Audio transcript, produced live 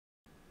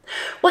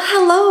Well,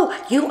 hello,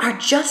 you are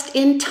just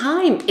in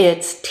time.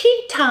 It's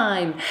tea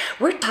time.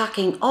 We're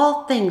talking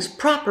all things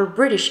proper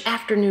British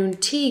afternoon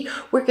tea.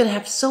 We're going to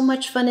have so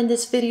much fun in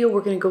this video.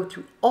 We're going to go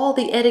through all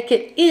the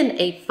etiquette in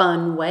a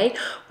fun way.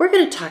 We're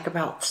going to talk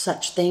about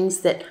such things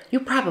that you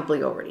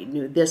probably already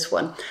knew this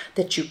one,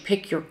 that you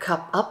pick your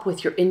cup up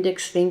with your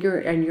index finger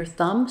and your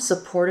thumb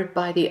supported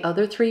by the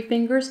other three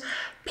fingers.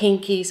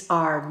 Pinkies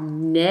are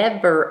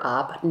never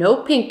up.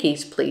 No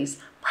pinkies,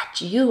 please.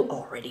 But you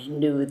already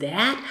knew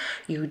that.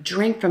 You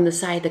drink from the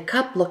side of the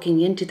cup,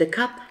 looking into the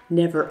cup,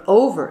 never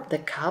over the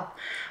cup.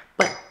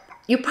 But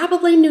you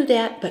probably knew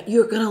that, but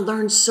you're going to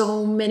learn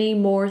so many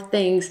more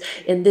things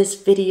in this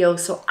video.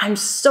 So I'm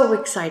so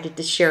excited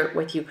to share it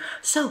with you.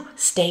 So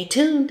stay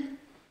tuned.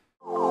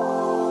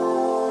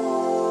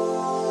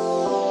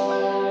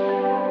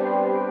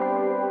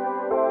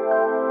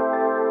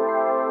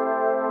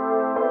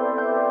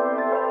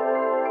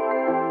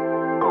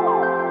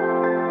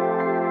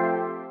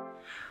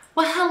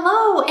 Well,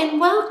 hello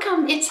and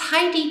welcome. It's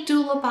Heidi,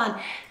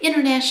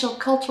 international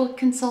cultural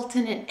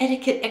consultant and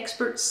etiquette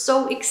expert.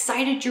 So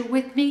excited you're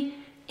with me.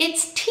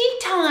 It's tea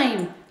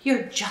time.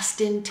 You're just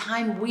in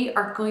time. We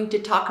are going to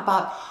talk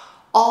about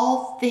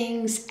all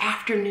things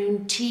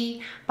afternoon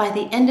tea. By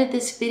the end of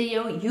this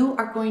video, you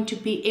are going to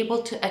be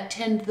able to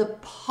attend the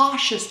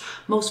poshest,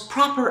 most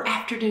proper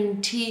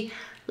afternoon tea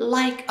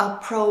like a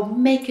pro,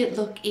 make it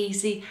look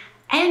easy,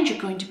 and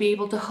you're going to be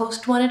able to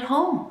host one at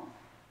home.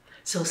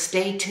 So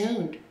stay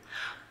tuned.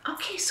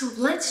 Okay, so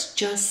let's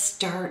just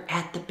start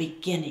at the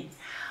beginning.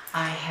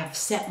 I have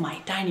set my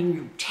dining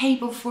room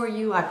table for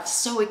you. I'm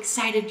so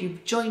excited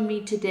you've joined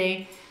me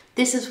today.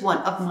 This is one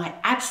of my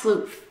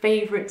absolute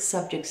favorite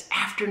subjects,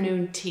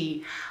 afternoon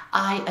tea.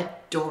 I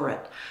adore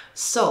it.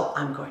 So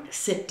I'm going to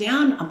sit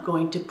down. I'm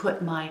going to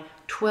put my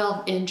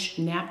 12-inch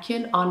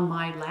napkin on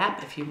my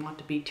lap, if you want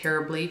to be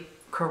terribly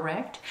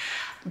correct.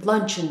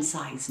 Luncheon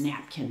size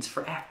napkins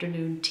for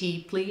afternoon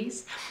tea,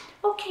 please.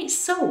 Okay,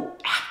 so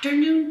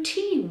afternoon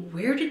tea,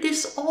 where did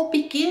this all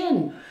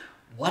begin?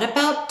 What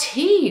about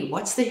tea?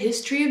 What's the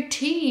history of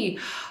tea?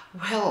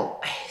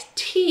 Well,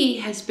 tea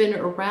has been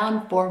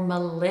around for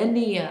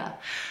millennia.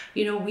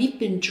 You know, we've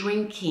been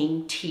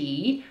drinking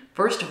tea.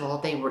 First of all,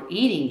 they were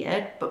eating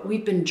it, but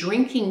we've been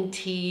drinking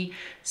tea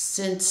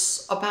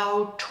since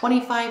about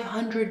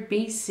 2500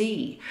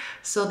 BC.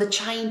 So the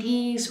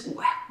Chinese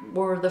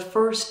were the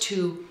first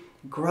to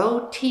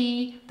grow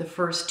tea, the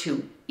first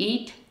to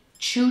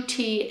chew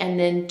tea, and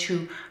then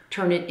to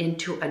turn it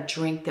into a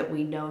drink that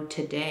we know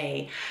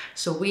today.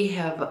 So we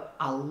have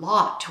a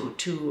lot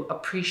to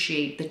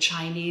appreciate the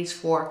Chinese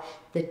for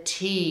the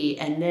tea,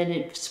 and then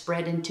it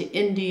spread into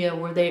India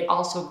where they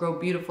also grow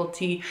beautiful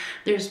tea.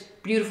 There's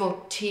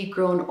beautiful tea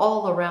grown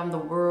all around the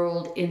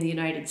world. In the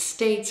United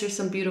States, there's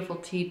some beautiful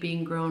tea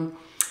being grown.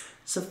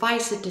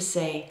 Suffice it to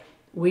say,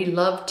 we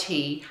love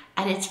tea,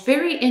 and it's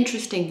very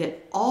interesting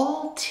that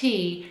all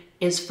tea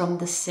is from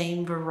the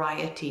same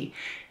variety.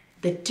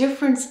 The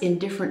difference in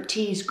different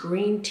teas,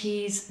 green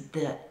teas,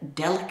 the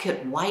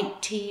delicate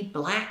white tea,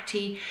 black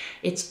tea,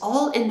 it's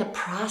all in the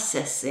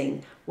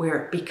processing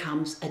where it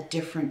becomes a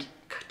different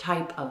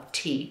type of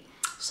tea.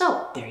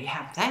 So there you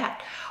have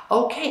that.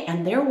 Okay,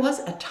 and there was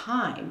a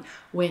time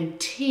when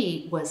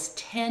tea was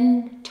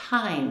 10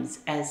 times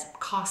as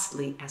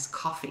costly as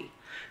coffee.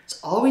 It's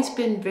always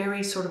been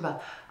very sort of a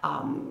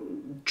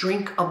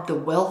drink of the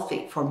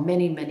wealthy for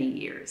many, many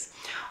years.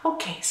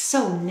 Okay,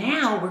 so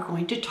now we're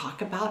going to talk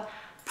about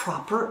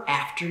proper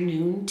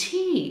afternoon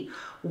tea.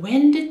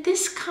 When did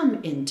this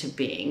come into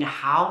being?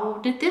 How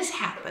did this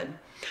happen?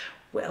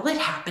 Well, it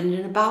happened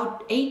in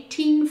about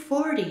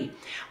 1840.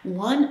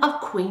 One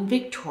of Queen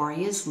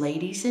Victoria's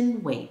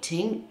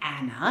ladies-in-waiting,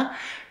 Anna,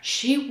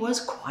 she was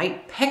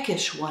quite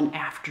peckish one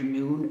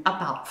afternoon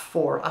about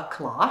 4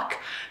 o'clock,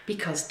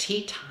 because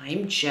tea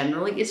time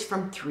generally is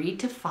from 3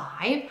 to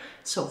 5,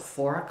 so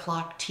 4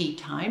 o'clock tea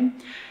time.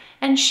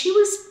 And she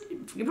was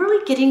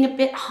really getting a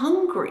bit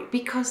hungry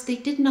because they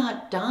did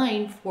not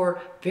dine for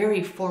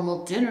very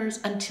formal dinners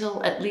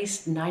until at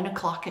least 9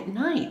 o'clock at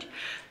night.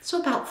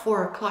 So about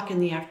 4 o'clock in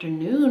the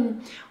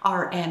afternoon,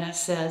 our Anna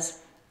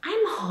says,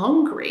 I'm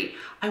hungry.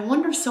 I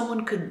wonder if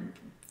someone could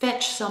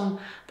fetch some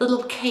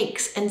little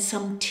cakes and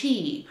some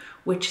tea,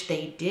 which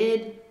they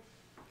did.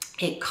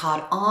 It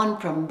caught on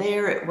from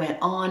there. It went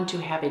on to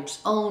have its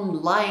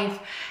own life,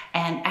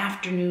 and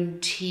afternoon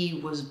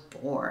tea was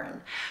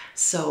born.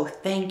 So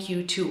thank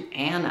you to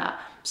Anna.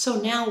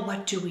 So now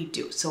what do we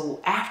do?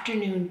 So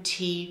afternoon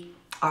tea,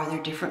 are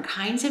there different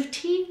kinds of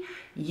tea?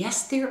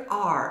 Yes, there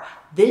are.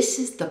 This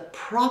is the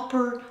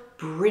proper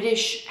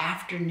British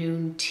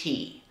afternoon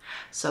tea.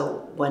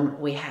 So when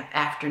we have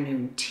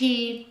afternoon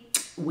tea,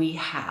 we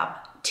have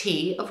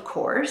tea, of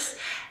course,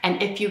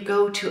 and if you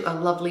go to a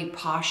lovely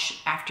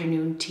posh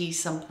afternoon tea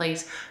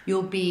someplace,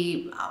 you'll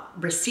be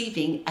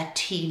receiving a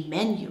tea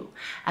menu,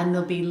 and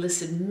there'll be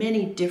listed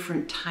many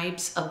different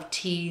types of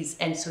teas,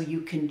 and so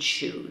you can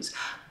choose.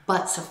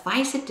 But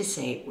suffice it to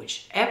say,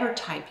 whichever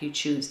type you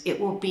choose, it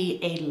will be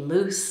a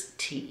loose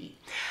tea.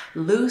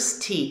 Loose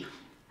tea.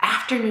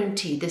 Afternoon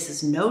tea, this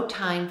is no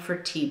time for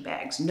tea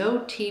bags.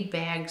 No tea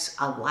bags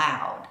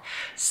allowed.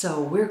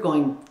 So we're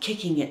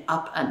kicking it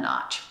up a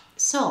notch.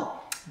 So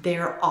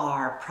there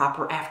are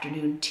proper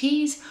afternoon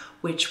teas,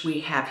 which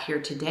we have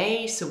here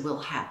today. So we'll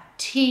have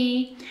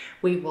tea.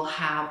 We will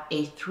have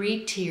a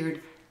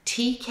 3-tiered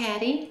tea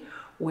caddy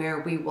where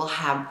we will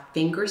have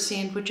finger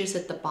sandwiches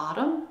at the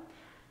bottom.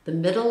 The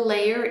middle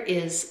layer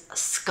is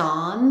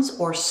scones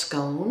or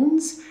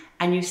scones.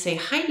 And you say,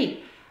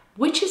 Heidi,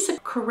 which is the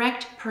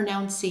correct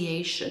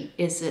pronunciation?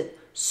 Is it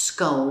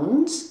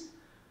scones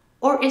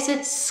or is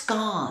it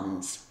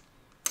scones?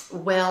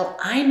 Well,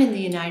 I'm in the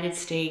United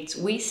States.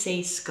 We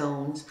say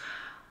scones.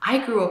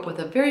 I grew up with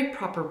a very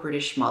proper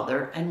British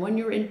mother, and when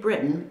you're in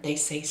Britain, they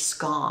say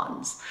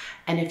scones.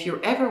 And if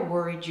you're ever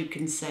worried, you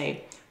can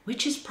say,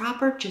 which is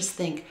proper? Just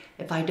think,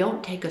 if I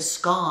don't take a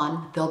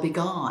scone, they'll be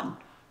gone.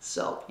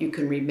 So you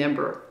can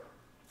remember.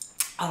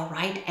 All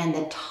right, and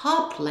the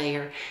top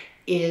layer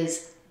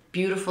is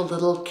beautiful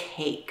little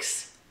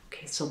cakes.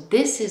 Okay, so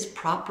this is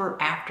proper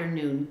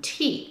afternoon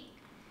tea.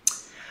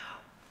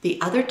 The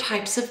other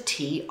types of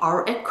tea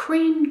are a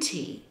cream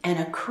tea, and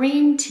a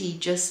cream tea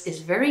just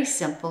is very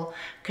simple,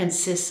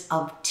 consists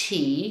of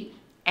tea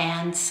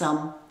and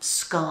some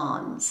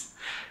scones.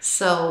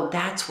 So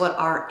that's what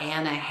our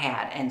Anna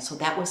had, and so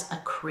that was a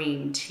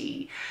cream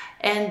tea.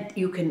 And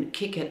you can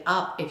kick it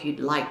up if you'd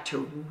like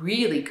to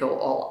really go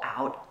all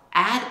out.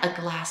 Add a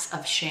glass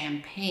of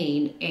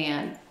champagne,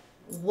 and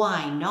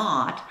why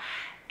not?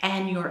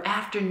 And your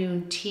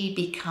afternoon tea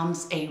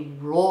becomes a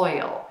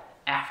royal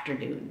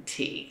afternoon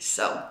tea.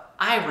 So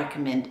I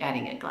recommend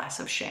adding a glass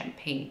of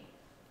champagne.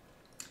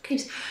 Okay,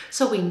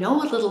 so we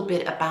know a little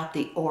bit about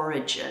the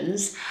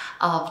origins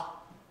of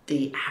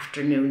the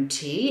afternoon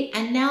tea,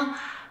 and now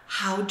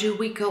how do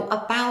we go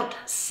about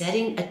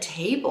setting a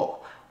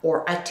table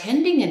or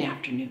attending an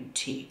afternoon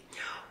tea?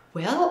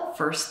 Well,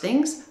 first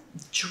things,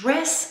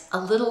 dress a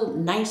little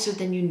nicer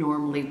than you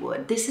normally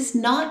would. This is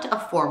not a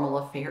formal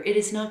affair. It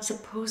is not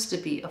supposed to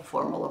be a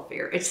formal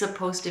affair. It's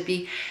supposed to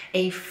be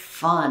a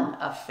fun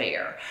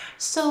affair.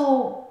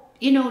 So,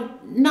 you know,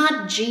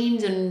 not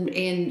jeans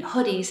and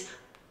hoodies.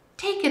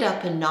 Take it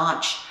up a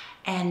notch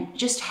and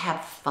just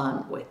have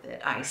fun with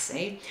it, I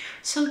say.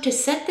 So to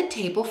set the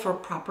table for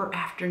proper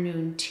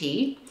afternoon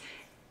tea,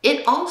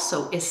 it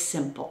also is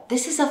simple.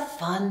 This is a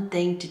fun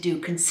thing to do.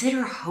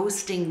 Consider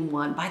hosting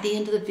one. By the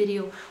end of the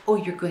video,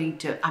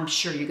 I'm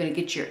sure you're going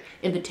to get your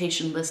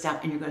invitation list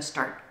out and you're going to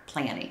start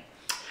planning.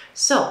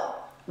 So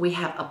we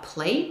have a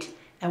plate,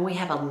 and we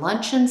have a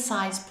luncheon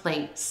size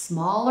plate,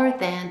 smaller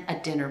than a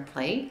dinner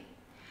plate.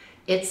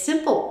 It's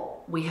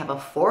simple. We have a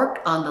fork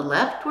on the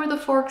left where the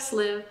forks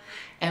live,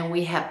 and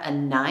we have a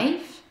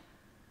knife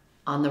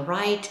on the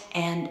right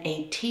and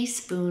a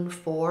teaspoon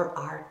for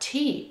our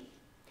tea.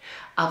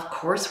 Of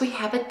course, we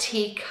have a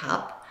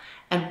teacup,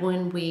 and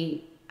when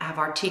we have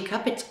our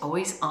teacup, it's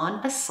always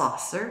on a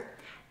saucer,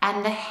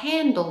 and the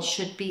handle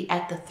should be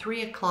at the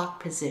 3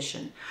 o'clock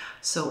position.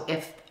 So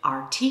if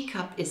our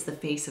teacup is the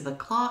face of a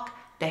clock,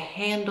 the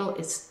handle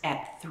is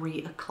at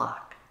 3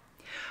 o'clock.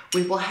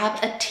 We will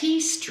have a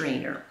tea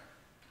strainer.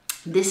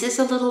 This is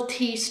a little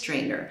tea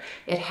strainer.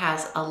 It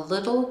has a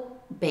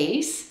little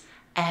base,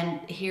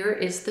 and here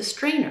is the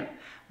strainer.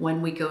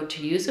 When we go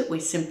to use it, we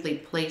simply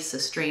place the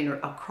strainer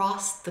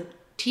across the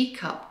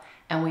teacup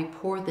and we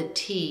pour the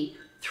tea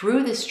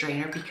through the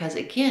strainer because,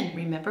 again,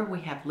 remember,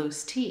 we have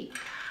loose tea.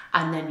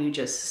 And then you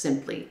just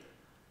simply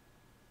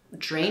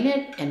drain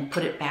it and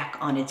put it back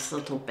on its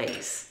little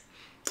base.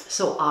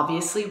 So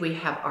obviously we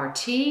have our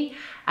tea,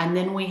 and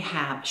then we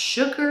have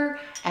sugar,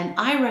 and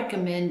I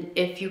recommend,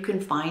 if you can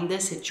find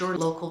this at your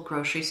local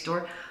grocery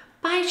store,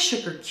 buy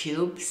sugar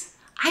cubes.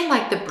 I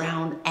like the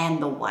brown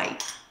and the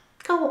white.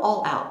 Go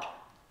all out.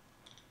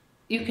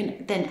 You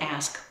can then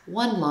ask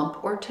 1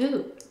 lump or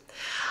 2.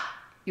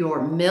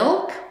 Your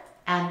milk,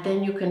 and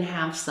then you can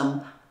have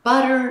some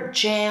butter,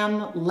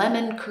 jam,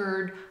 lemon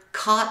curd,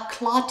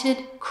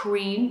 clotted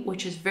cream,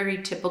 which is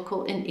very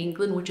typical in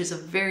England, which is a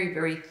very,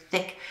 very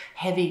thick,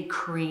 heavy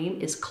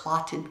cream, is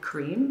clotted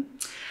cream.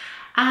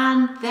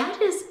 And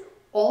that is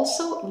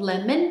also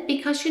lemon,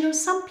 because, you know,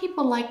 some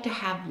people like to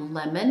have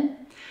lemon.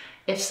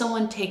 If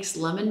someone takes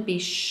lemon, be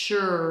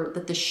sure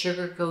that the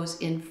sugar goes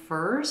in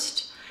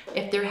first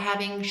if they're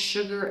having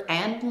sugar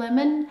and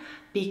lemon,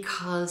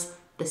 because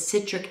the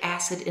citric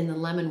acid in the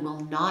lemon will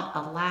not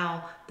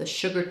allow the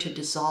sugar to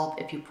dissolve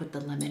if you put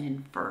the lemon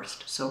in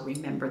first. So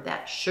remember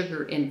that,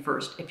 sugar in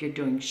first if you're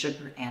doing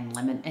sugar and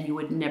lemon, and you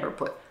would never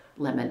put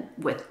lemon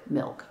with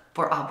milk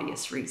for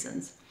obvious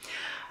reasons.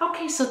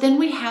 Okay, so then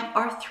we have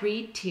our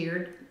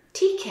 3-tiered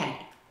tea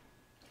caddy.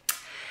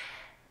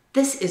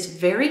 This is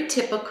very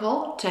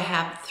typical to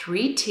have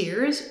 3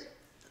 tiers.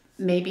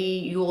 Maybe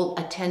you'll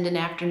attend an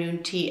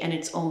afternoon tea and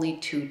it's only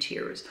 2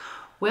 tiers.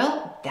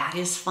 Well, that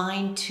is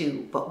fine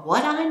too, but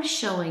what I'm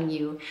showing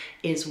you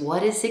is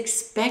what is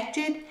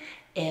expected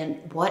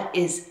and what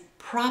is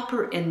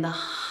proper in the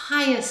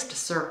highest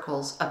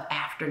circles of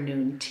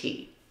afternoon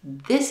tea.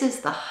 This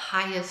is the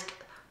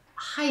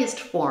highest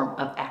form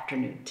of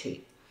afternoon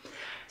tea.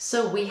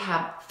 So we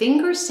have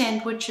finger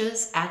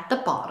sandwiches at the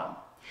bottom.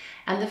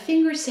 And the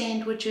finger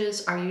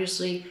sandwiches are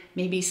usually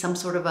maybe some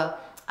sort of a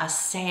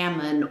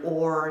salmon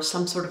or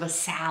some sort of a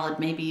salad,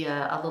 maybe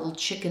a little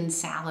chicken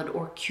salad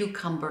or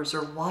cucumbers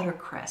or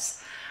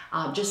watercress.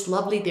 Just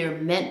lovely. They're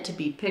meant to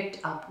be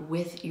picked up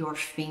with your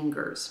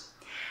fingers.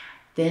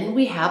 Then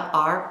we have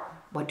our,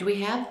 what do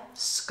we have?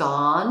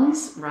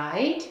 Scones,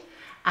 right?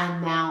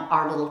 And now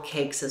our little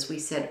cakes, as we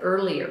said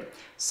earlier.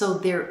 So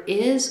there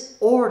is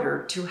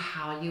order to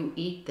how you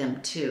eat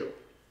them too.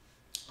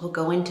 We'll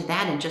go into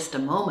that in just a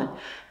moment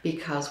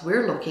because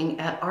we're looking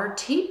at our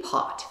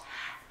teapot.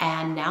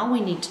 And now we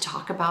need to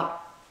talk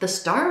about the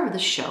star of the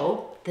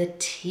show, the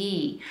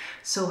tea.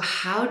 So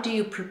how do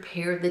you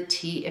prepare the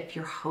tea if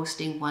you're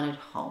hosting one at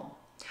home?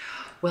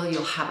 Well,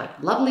 you'll have a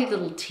lovely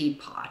little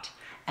teapot.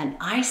 And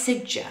I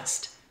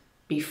suggest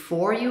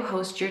before you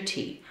host your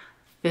tea,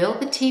 fill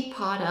the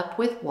teapot up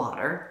with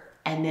water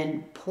and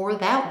then pour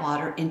that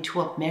water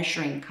into a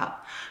measuring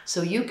cup.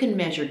 So you can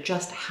measure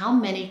just how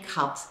many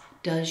cups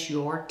does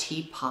your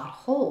teapot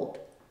hold.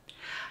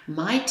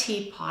 My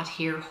teapot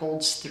here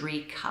holds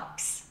 3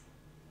 cups.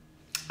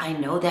 I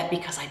know that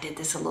because I did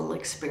this a little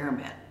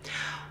experiment.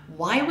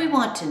 Why we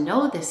want to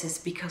know this is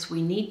because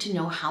we need to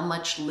know how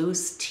much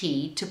loose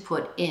tea to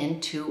put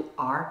into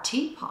our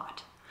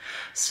teapot.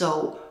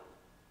 So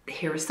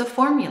here's the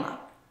formula.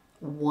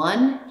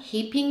 1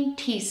 heaping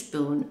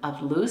teaspoon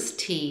of loose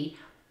tea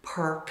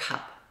per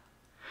cup,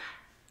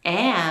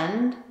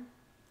 and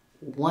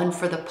 1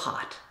 for the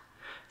pot.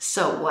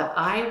 So what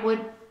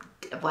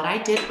I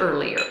did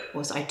earlier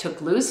was I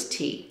took loose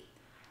tea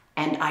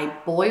and I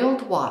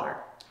boiled water,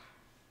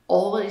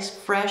 always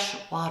fresh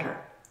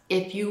water.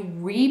 If you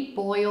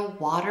reboil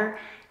water,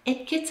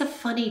 it gets a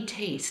funny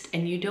taste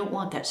and you don't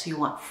want that. So you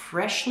want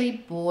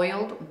freshly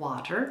boiled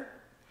water.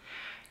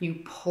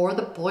 You pour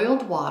the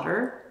boiled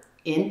water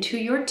into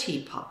your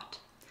teapot.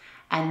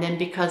 And then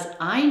because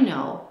I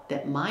know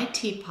that my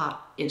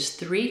teapot is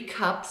 3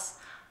 cups,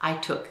 I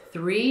took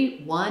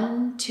 3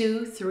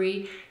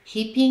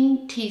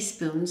 heaping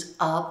teaspoons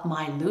of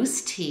my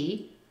loose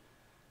tea,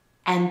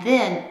 and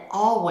then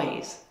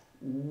always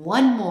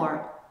 1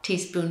 more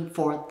teaspoon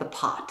for the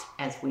pot,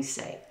 as we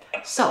say.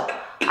 So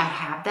I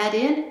have that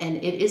in and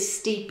it is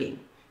steeping.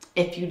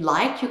 If you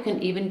like, you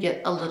can even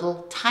get a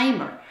little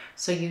timer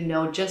so you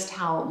know just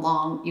how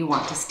long you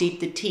want to steep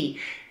the tea.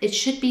 It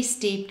should be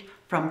steeped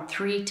from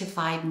 3 to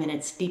 5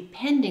 minutes,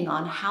 depending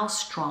on how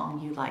strong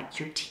you like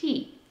your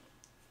tea.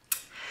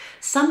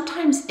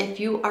 Sometimes if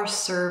you are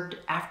served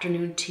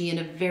afternoon tea in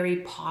a very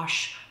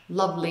posh,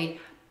 lovely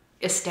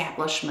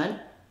establishment,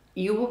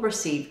 you will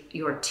receive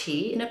your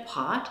tea in a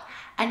pot,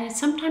 and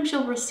sometimes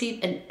you'll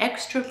receive an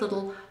extra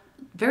little,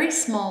 very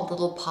small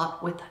little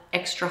pot with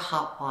extra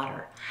hot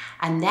water.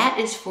 And that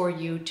is for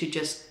you to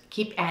just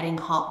keep adding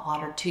hot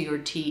water to your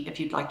tea if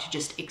you'd like to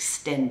just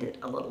extend it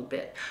a little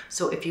bit.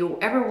 So if you're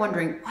ever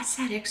wondering, what's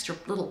that extra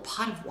little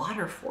pot of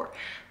water for?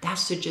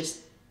 That's to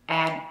just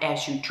add,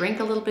 as you drink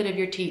a little bit of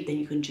your tea, then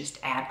you can just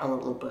add a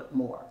little bit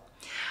more.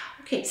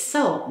 Okay,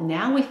 so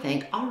now we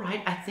think, all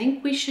right, I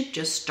think we should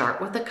just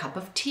start with a cup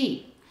of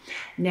tea.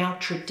 Now,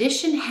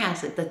 tradition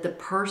has it that the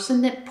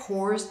person that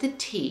pours the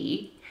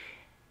tea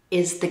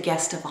is the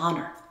guest of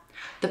honor.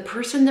 The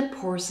person that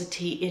pours the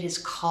tea, it is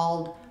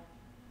called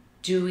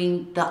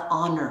doing the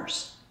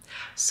honors.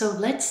 So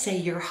let's say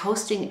you're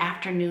hosting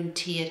afternoon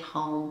tea at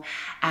home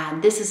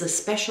and this is a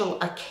special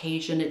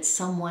occasion, it's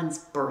someone's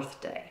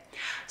birthday.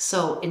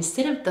 So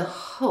instead of the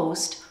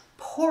host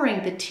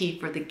pouring the tea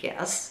for the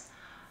guests,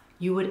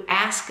 you would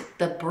ask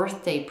the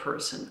birthday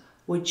person,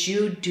 would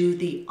you do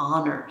the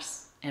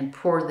honors and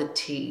pour the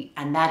tea?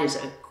 And that is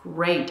a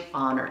great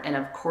honor. And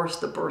of course,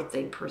 the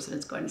birthday person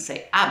is going to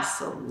say,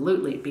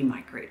 absolutely, it'd be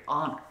my great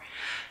honor.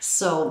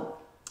 So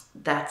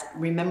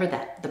remember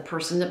that the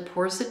person that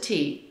pours the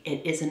tea,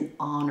 it is an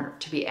honor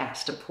to be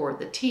asked to pour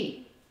the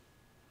tea.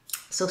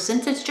 So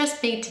since it's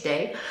just me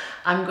today,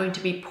 I'm going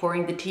to be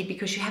pouring the tea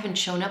because you haven't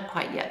shown up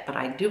quite yet, but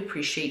I do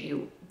appreciate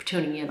you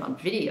tuning in on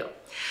video.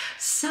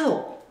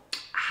 So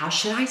how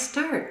should I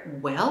start?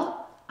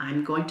 Well,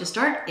 I'm going to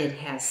start. It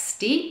has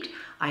steeped.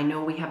 I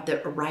know we have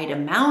the right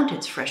amount.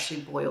 It's freshly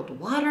boiled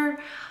water.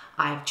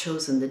 I've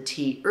chosen the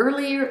tea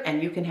earlier,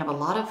 and you can have a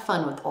lot of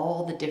fun with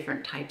all the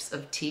different types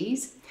of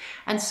teas.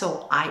 And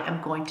so I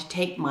am going to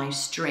take my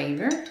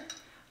strainer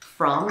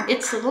from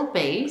its little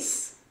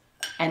base,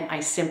 and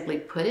I simply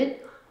put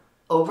it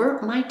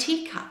over my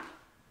teacup.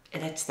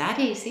 And it's that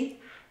easy.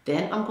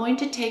 Then I'm going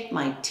to take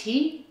my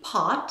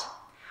teapot,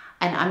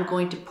 and I'm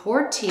going to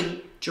pour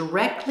tea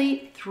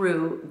directly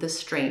through the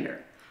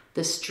strainer.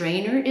 The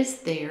strainer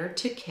is there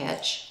to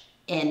catch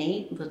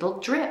any little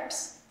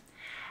drips.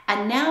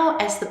 And now,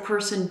 as the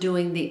person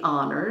doing the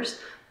honors,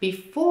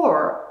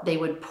 before they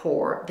would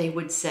pour, they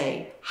would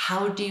say,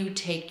 how do you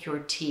take your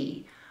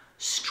tea?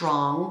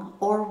 Strong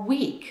or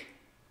weak?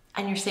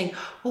 And you're saying,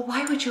 well,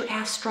 why would you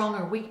ask strong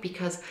or weak?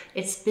 Because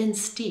it's been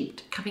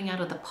steeped coming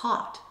out of the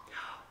pot.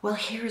 Well,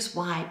 here's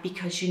why.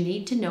 Because you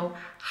need to know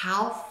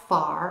how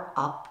far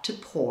up to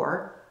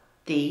pour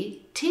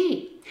the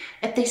tea.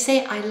 If they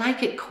say, I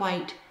like it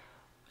quite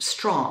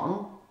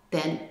strong,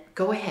 then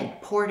go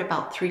ahead, pour it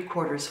about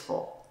 3/4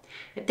 full.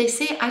 If they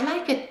say, I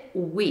like it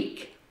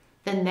weak,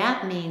 then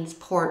that means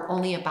pour it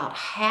only about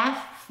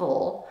half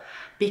full,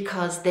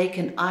 because they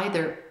can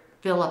either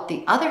fill up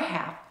the other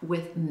half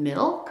with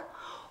milk,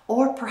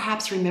 or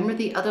perhaps remember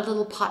the other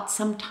little pot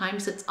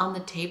sometimes it's on the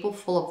table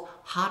full of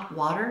hot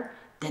water,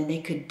 then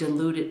they could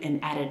dilute it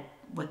and add it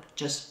with,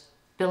 just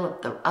fill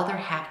up the other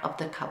half of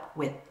the cup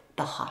with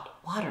the hot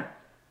water.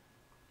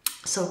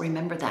 So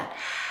remember that.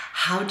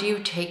 How do you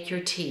take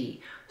your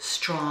tea?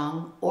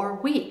 Strong or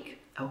weak?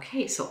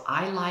 Okay, so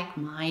I like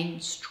mine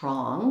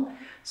strong.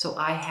 So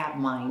I have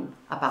mine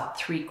about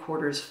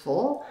 3/4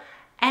 full,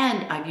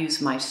 and I've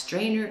used my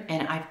strainer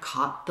and I've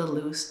caught the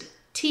loose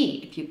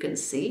tea. If you can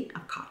see,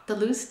 I've caught the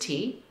loose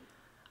tea.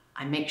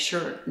 I make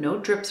sure no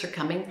drips are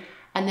coming,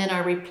 and then I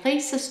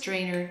replace the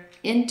strainer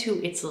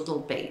into its little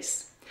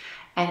base.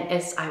 And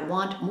as I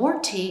want more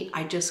tea,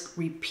 I just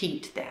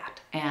repeat that.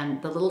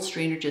 And the little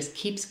strainer just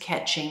keeps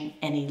catching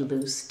any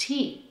loose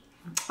tea.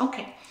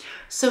 Okay,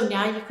 so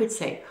now you could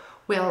say,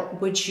 well,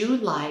 would you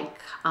like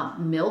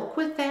milk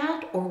with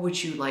that? Or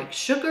would you like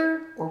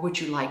sugar? Or would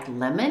you like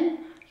lemon?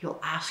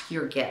 You'll ask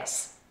your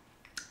guests.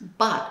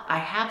 But I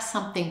have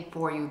something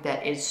for you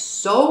that is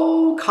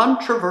so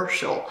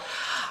controversial.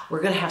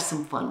 We're gonna have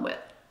some fun with.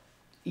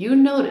 You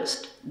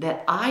noticed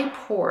that I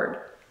poured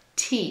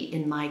tea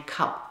in my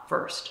cup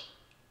first.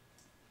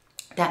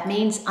 That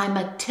means I'm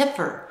a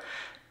tiffer.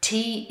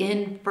 Tea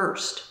in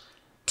first.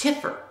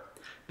 Tiffer.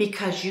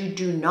 Because you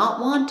do not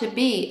want to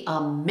be a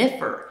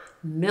miffer.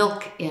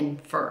 Milk in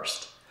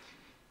first.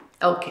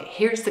 Okay,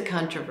 here's the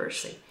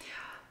controversy.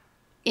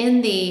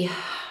 In the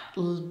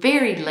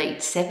very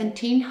late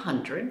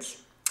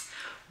 1700s,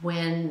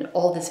 when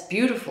all this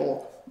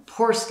beautiful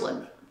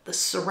porcelain, the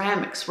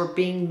ceramics were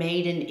being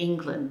made in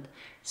England,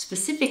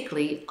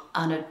 specifically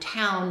on a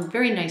town,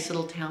 very nice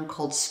little town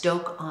called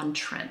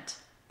Stoke-on-Trent.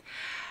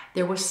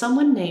 There was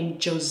someone named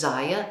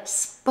Josiah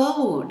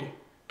Spode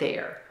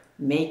there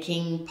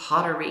making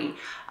pottery.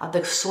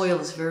 The soil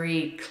is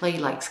very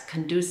clay-like,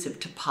 conducive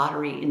to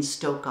pottery in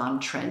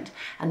Stoke-on-Trent.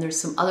 And there's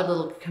some other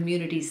little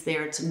communities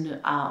there. It's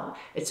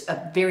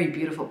a very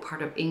beautiful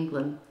part of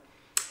England.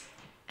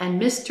 And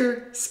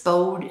Mr.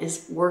 Spode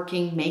is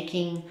working,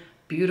 making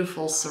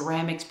beautiful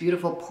ceramics,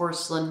 beautiful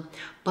porcelain,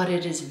 but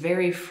it is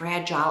very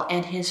fragile.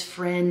 And his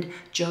friend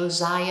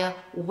Josiah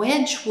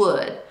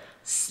Wedgwood,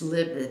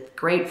 a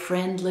great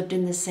friend, lived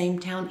in the same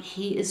town.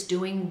 He is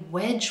doing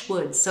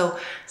Wedgwood. So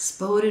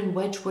Spode and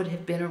Wedgwood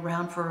have been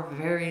around for a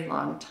very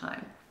long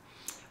time.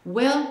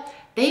 Well,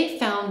 they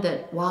found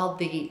that while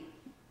the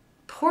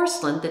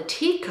porcelain, the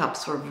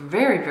teacups were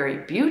very, very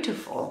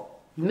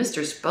beautiful,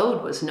 Mr.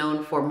 Spode was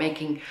known for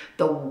making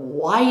the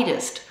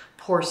whitest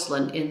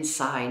porcelain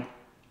inside.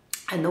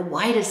 And the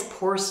whitest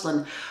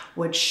porcelain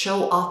would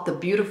show off the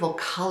beautiful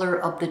color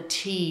of the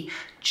tea,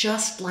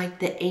 just like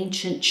the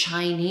ancient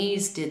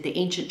Chinese did. The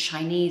ancient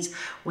Chinese,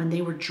 when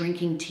they were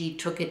drinking tea,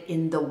 took it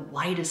in the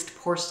whitest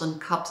porcelain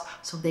cups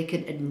so they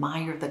could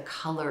admire the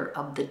color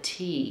of the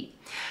tea.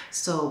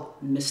 So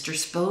Mr.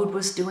 Spode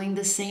was doing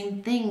the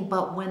same thing,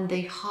 but when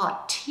the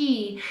hot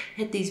tea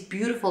hit these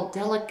beautiful,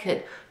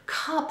 delicate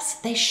cups,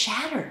 they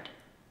shattered.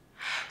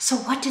 So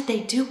what did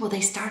they do? Well,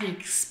 they started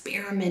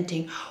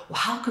experimenting. Well,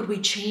 how could we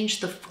change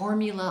the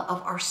formula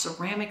of our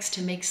ceramics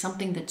to make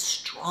something that's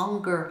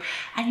stronger?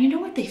 And you know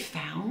what they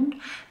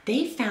found?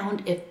 They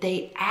found if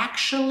they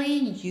actually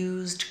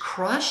used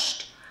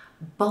crushed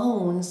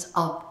bones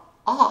of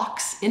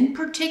ox, in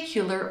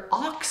particular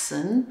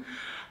oxen,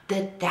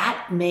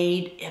 that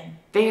made a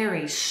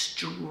very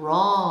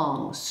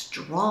strong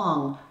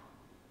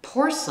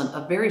porcelain,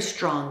 a very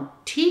strong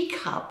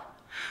teacup,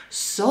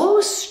 so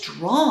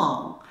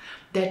strong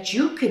that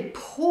you could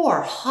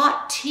pour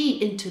hot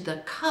tea into the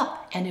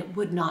cup and it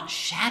would not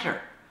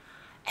shatter.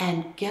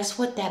 And guess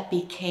what that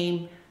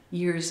became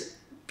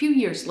few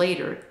years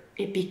later?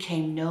 It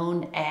became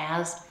known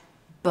as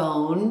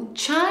bone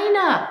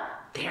china.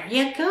 There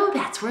you go,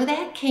 that's where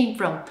that came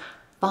from.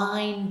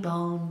 Fine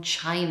bone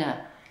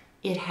china.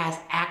 It has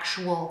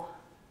actual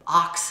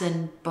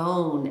oxen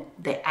bone,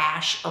 the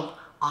ash of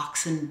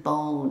oxen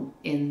bone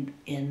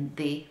in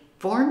the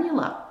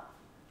formula.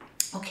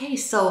 Okay,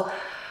 so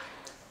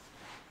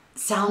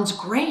sounds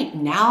great.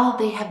 Now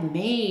they have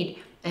made,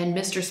 and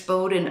Mr.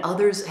 Spode and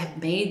others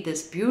have made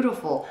this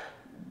beautiful,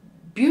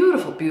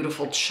 beautiful,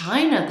 beautiful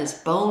china, this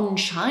bone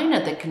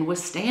china that can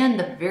withstand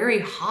the very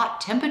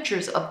hot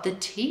temperatures of the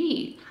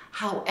tea.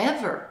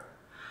 However,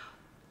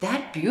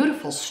 that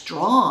beautiful,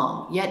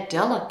 strong, yet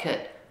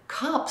delicate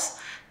cups,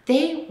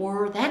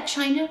 that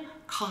china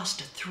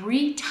cost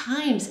 3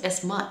 times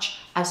as much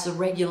as the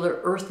regular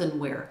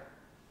earthenware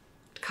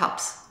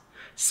cups.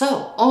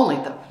 So only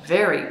the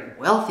very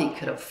wealthy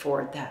could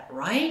afford that,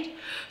 right?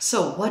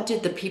 So what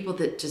did the people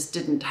that just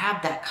didn't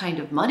have that kind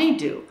of money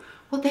do?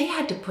 Well, they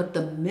had to put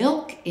the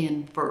milk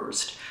in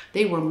first.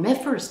 They were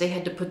miffers. They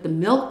had to put the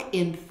milk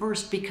in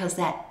first because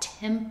that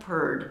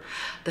tempered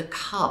the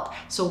cup.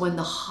 So when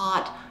the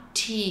hot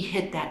tea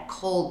hit that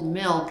cold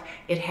milk,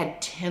 it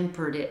had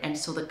tempered it, and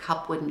so the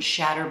cup wouldn't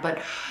shatter.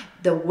 But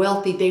the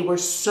wealthy, they were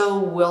so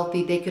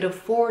wealthy, they could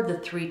afford the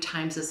 3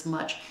 times as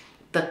much.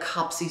 The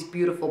cups, these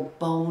beautiful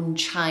bone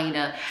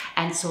china,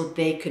 and so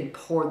they could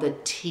pour the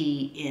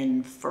tea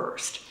in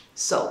first.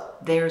 So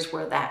there's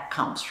where that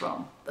comes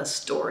from, the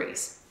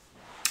stories.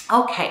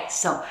 Okay,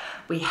 so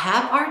we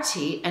have our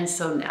tea, and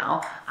so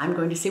now I'm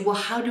going to say, well,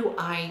 how do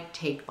I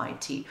take my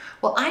tea?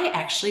 Well, I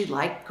actually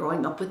like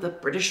growing up with a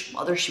British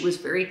mother. She was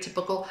very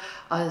typical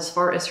as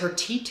far as her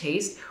tea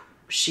taste.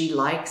 She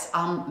likes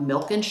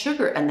milk and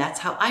sugar, and that's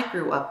how I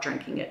grew up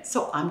drinking it.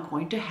 So I'm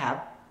going to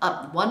have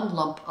 1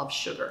 lump of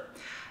sugar.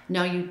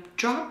 Now you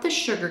drop the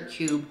sugar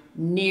cube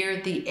near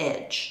the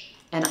edge,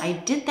 and I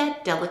did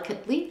that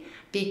delicately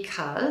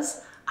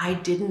because I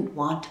didn't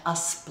want a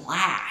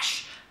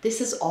splash.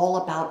 This is all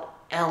about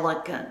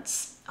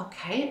elegance,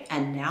 okay?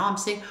 And now I'm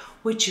saying,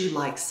 would you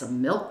like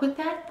some milk with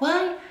that?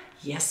 Why?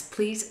 Yes,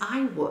 please,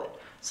 I would.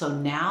 So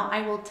now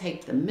I will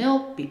take the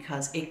milk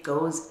because it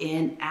goes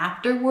in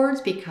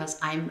afterwards because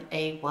I'm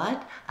a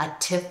what? A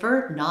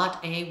tiffer,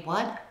 not a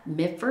what?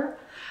 Miffer.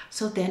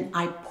 So then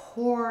I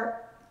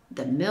pour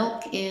the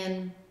milk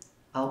in.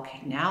 Okay,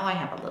 now I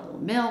have a little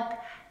milk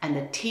and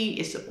the tea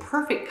is a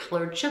perfect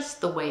color, just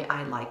the way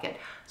I like it.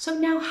 So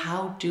now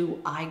how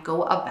do I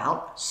go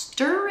about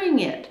stirring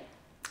it?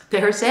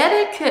 There's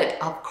etiquette,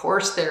 of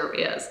course there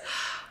is.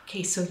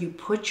 Okay, so you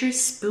put your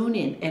spoon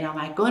in, and am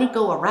I going to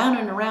go around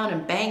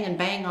and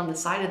bang on the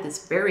side of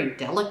this very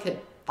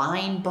delicate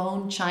fine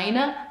bone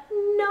china?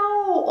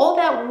 No, all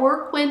that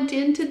work went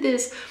into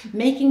this,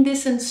 making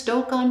this in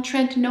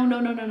Stoke-on-Trent.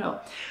 No.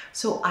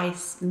 So I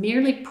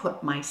merely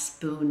put my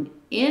spoon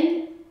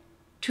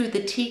into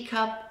the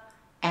teacup,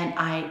 and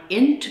I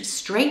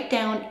straight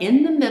down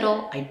in the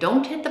middle. I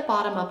don't hit the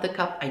bottom of the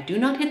cup. I do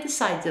not hit the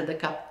sides of the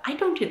cup. I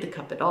don't hit the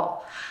cup at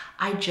all.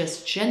 I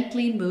just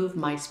gently move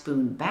my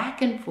spoon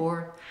back and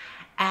forth,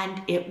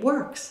 and it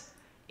works.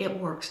 It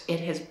works. It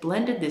has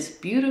blended this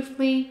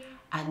beautifully,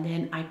 and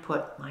then I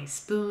put my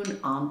spoon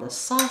on the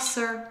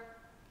saucer,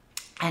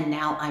 and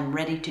now I'm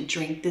ready to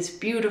drink this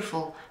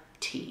beautiful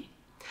tea.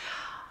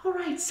 All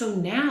right, so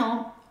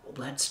now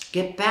let's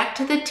get back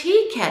to the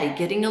tea caddy.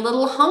 Getting a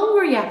little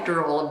hungry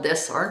after all of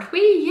this, aren't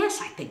we?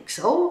 Yes, I think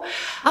so.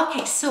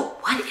 Okay, so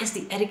what is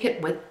the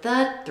etiquette with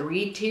the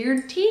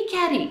 3-tiered tea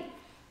caddy?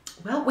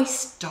 Well, we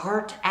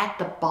start at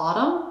the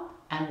bottom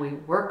and we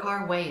work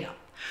our way up.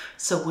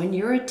 So when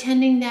you're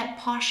attending that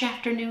posh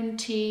afternoon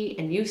tea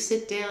and you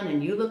sit down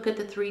and you look at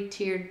the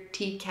 3-tiered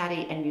tea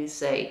caddy and you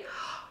say,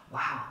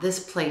 wow, this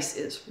place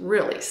is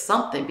really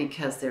something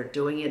because they're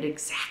doing it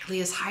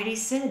exactly as Heidi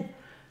said.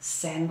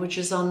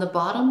 Sandwiches on the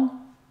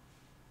bottom,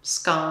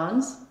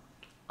 scones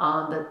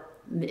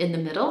in the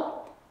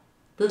middle,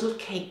 little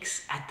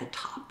cakes at the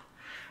top.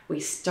 We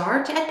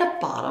start at the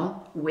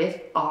bottom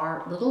with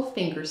our little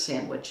finger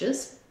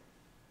sandwiches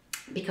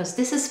because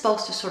this is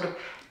supposed to sort of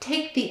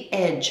take the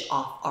edge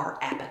off our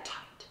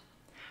appetite.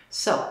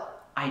 So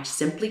I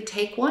simply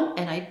take one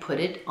and I put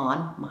it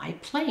on my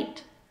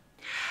plate.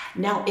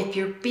 Now, if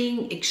you're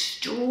being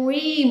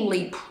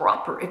extremely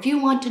proper, if you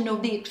want to know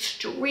the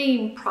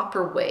extreme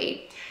proper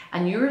way,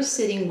 and you're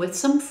sitting with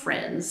some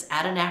friends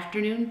at an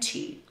afternoon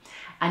tea,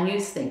 and you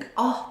think,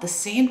 oh, the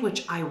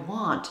sandwich I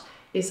want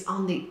is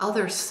on the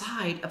other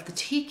side of the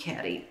tea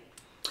caddy.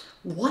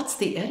 What's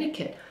the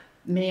etiquette?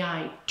 May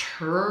I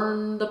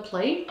turn the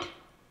plate?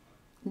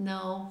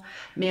 No.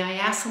 May I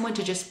ask someone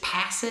to just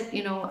pass it?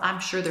 You know, I'm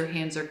sure their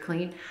hands are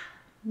clean.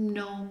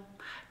 No.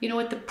 You know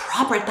what the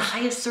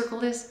highest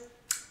circle is?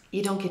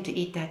 You don't get to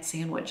eat that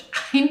sandwich.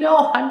 I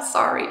know, I'm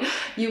sorry.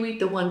 You eat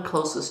the one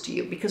closest to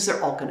you because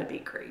they're all gonna be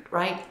great,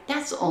 right?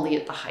 That's only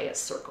at the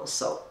highest circle,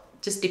 so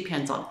it just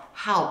depends on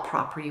how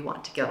proper you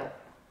want to go.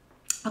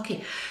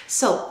 Okay,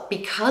 so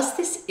because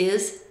this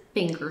is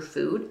finger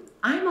food,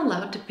 I'm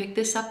allowed to pick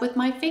this up with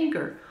my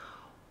finger.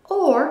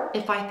 Or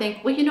if I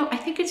think, well, you know, I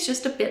think it's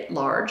just a bit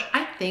large,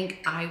 I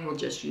think I will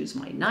just use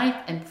my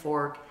knife and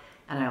fork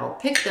and I will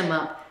pick them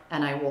up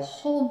and I will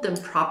hold them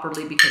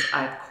properly because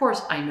of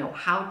course I know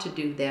how to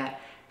do that.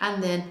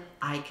 And then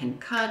I can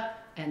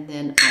cut and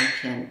then I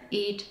can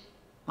eat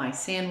my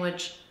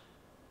sandwich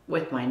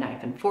with my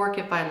knife and fork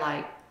if I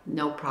like,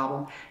 no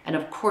problem. And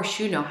of course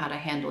you know how to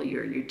handle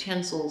your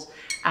utensils,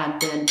 and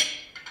then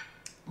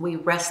we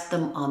rest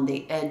them on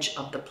the edge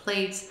of the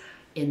plates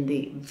in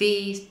the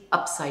V,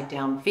 upside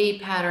down V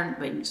pattern.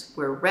 When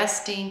we're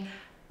resting,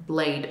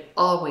 blade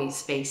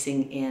always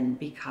facing in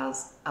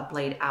because a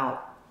blade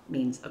out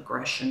means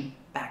aggression,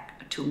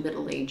 back to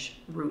middle-aged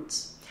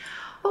roots.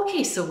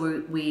 Okay,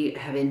 so we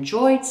have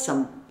enjoyed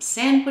some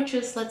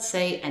sandwiches, let's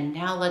say, and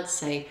now let's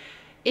say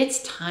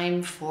it's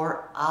time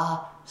for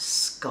a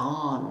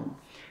scone.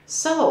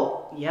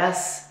 So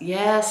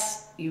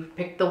yes, you've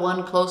picked the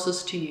one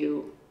closest to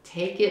you,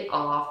 take it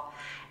off,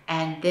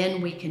 and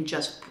then we can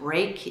just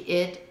break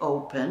it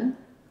open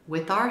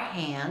with our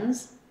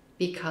hands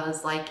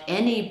because like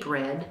any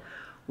bread,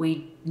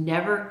 we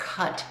never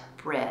cut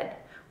bread.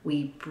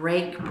 We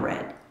break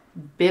bread.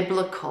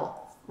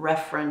 Biblical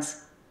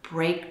reference,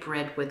 break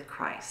bread with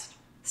Christ.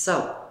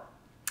 So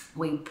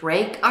we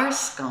break our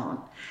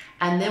scone,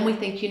 and then we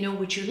think,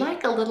 would you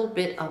like a little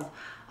bit of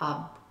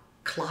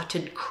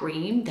clotted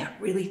cream, that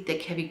really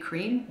thick, heavy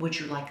cream? Would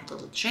you like a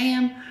little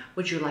jam?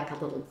 Would you like a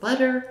little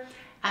butter?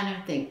 And I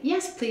think,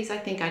 yes, please, I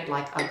think I'd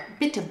like a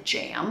bit of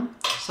jam.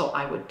 So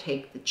I would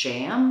take the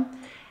jam,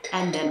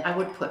 and then I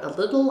would put a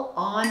little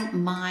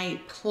on my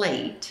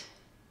plate.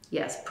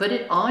 Yes, put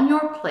it on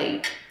your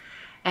plate.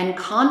 And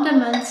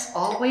condiments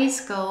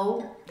always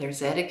go,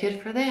 there's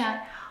etiquette for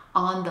that,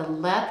 on the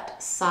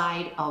left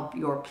side of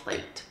your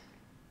plate.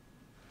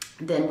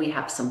 Then we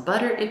have some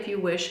butter if you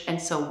wish.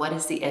 And so what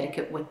is the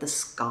etiquette with the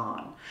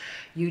scone?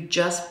 You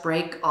just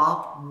break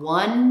off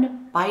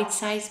one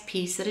bite-sized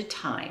piece at a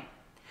time.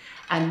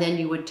 And then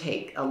you would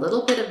take a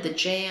little bit of the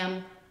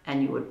jam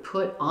and you would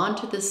put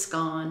onto the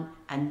scone,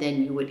 and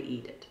then you would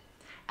eat it.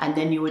 And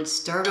then you would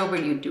start over,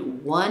 you do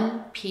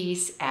one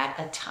piece at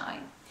a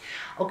time.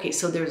 Okay,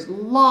 so there's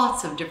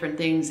lots of different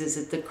things. Is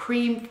it the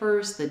cream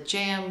first, the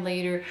jam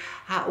later?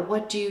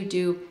 What do you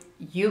do?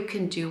 You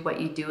can do what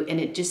you do, and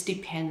it just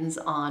depends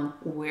on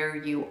where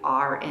you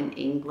are in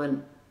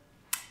England.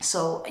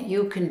 So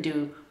you can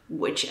do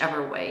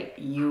whichever way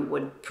you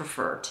would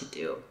prefer to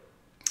do.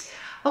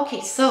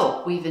 Okay,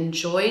 so we've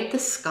enjoyed the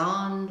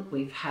scone,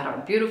 we've had our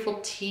beautiful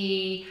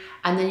tea,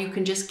 and then you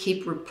can just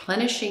keep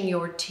replenishing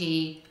your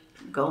tea,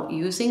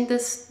 using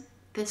this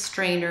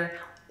strainer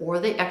or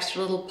the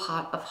extra little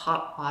pot of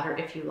hot water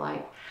if you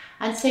like,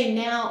 and say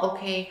now,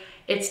 okay,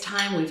 it's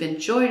time, we've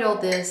enjoyed all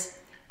this,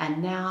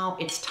 and now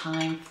it's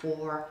time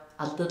for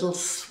a little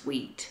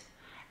sweet.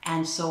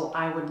 And so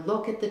I would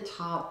look at the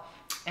top,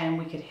 and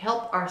we could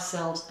help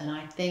ourselves, and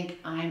I think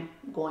I'm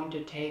going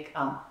to take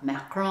a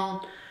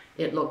macaron.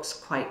 It looks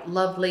quite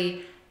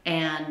lovely,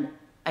 and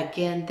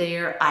again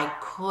there, I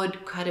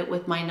could cut it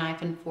with my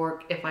knife and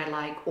fork if I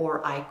like,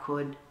 or I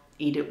could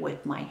eat it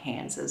with my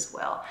hands as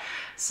well.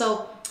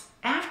 So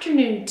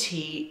afternoon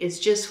tea is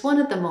just one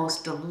of the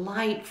most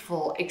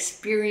delightful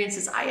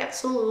experiences. I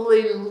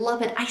absolutely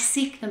love it. I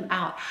seek them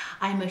out.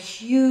 I'm a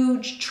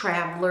huge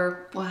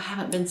traveler. Well, I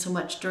haven't been so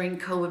much during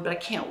COVID, but I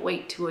can't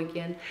wait to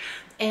again.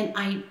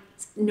 And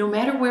no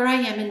matter where I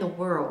am in the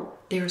world,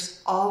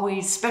 there's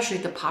always, especially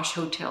at the posh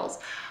hotels,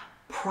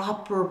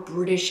 proper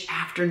British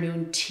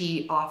afternoon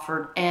tea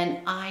offered, and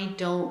I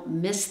don't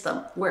miss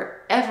them.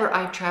 Wherever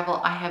I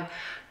travel, I have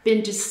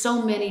been to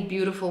so many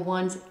beautiful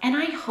ones, and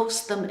I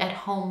host them at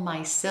home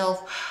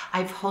myself.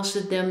 I've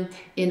hosted them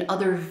in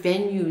other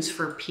venues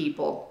for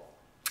people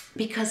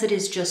because it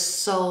is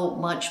just so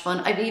much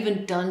fun. I've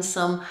even done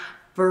some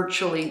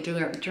virtually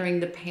during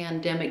the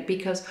pandemic,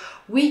 because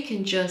we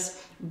can just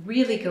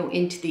really go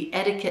into the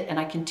etiquette, and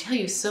I can tell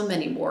you so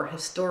many more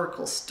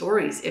historical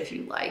stories if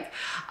you like.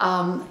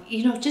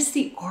 Just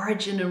the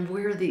origin and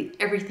where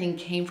everything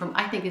came from,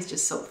 I think is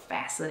just so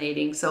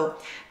fascinating. So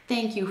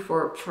thank you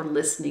for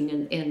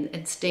listening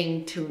and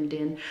staying tuned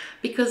in,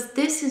 because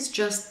this is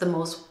just the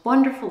most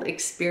wonderful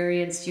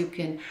experience you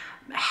can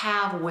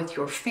have with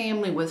your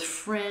family, with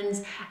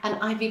friends, and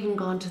I've even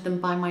gone to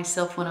them by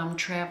myself when I'm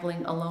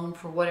traveling alone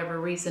for whatever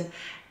reason,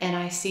 and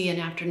I see an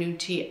afternoon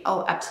tea.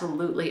 Oh,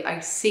 absolutely,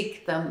 I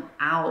seek them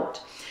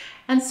out.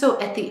 And so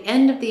at the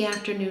end of the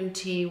afternoon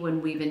tea,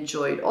 when we've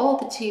enjoyed all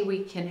the tea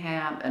we can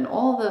have and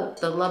all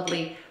the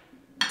lovely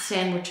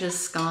sandwiches,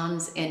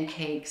 scones, and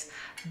cakes,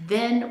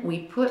 then we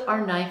put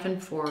our knife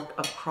and fork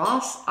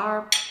across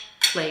our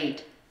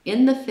plate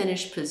in the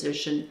finished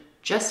position,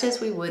 just as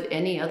we would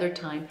any other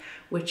time,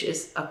 which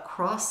is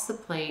across the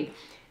plate.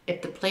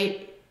 If the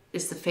plate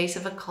is the face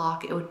of a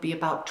clock, it would be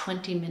about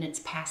 20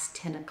 minutes past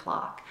 10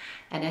 o'clock.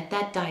 And at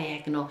that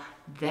diagonal,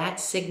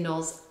 that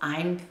signals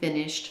I'm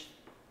finished.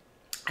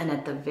 And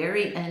at the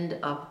very end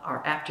of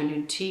our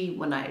afternoon tea,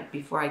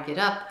 before I get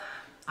up,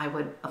 I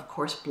would, of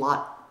course,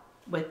 blot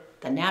with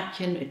the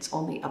napkin. It's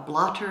only a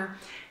blotter.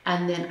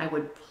 And then I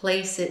would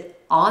place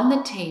it on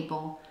the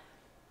table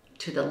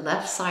to the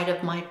left side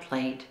of my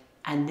plate,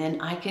 and then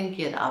I can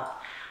get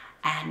up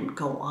and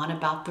go on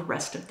about the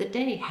rest of the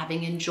day,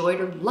 having enjoyed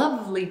a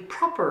lovely,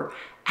 proper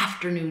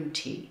afternoon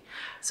tea.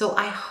 So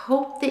I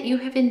hope that you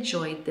have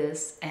enjoyed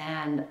this,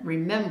 and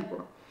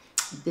remember,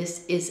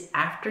 this is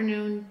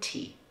afternoon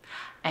tea.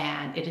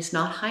 And it is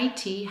not high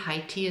tea.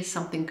 High tea is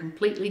something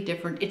completely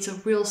different. It's a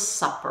real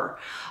supper.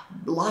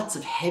 Lots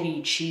of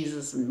heavy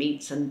cheeses and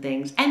meats and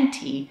things, and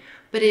tea,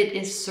 but it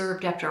is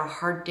served after a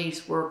hard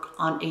day's work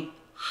on a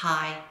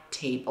high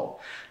table.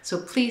 So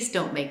please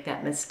don't make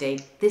that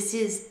mistake. This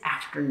is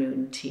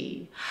afternoon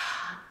tea.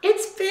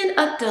 It's been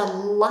a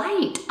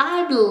delight.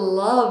 I've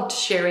loved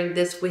sharing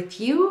this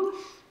with you.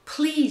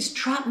 Please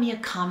drop me a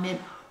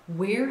comment.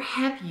 Where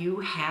have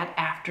you had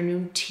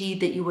afternoon tea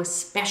that you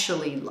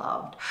especially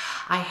loved?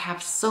 I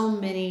have so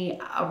many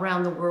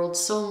around the world,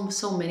 so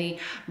many.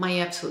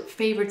 My absolute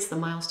favorites, the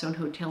Milestone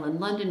Hotel in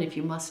London, if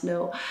you must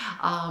know.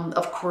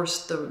 Of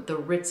course, the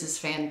Ritz is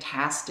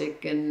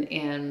fantastic,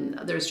 and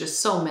there's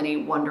just so many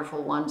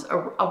wonderful ones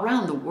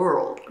around the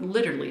world,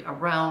 literally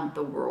around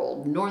the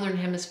world. Northern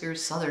Hemisphere,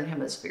 Southern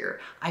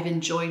Hemisphere. I've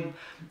enjoyed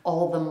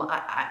all of them.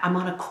 I'm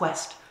on a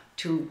quest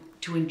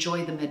to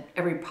enjoy them at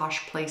every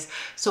posh place.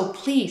 So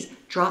please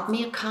drop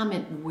me a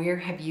comment. Where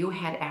have you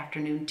had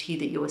afternoon tea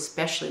that you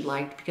especially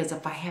liked? Because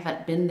if I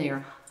haven't been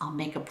there, I'll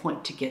make a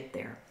point to get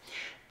there.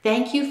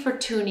 Thank you for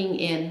tuning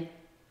in.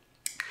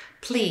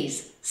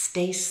 Please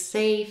stay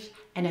safe.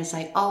 And as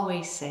I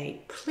always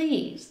say,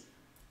 please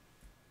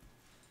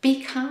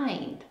be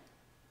kind.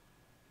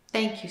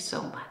 Thank you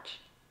so much.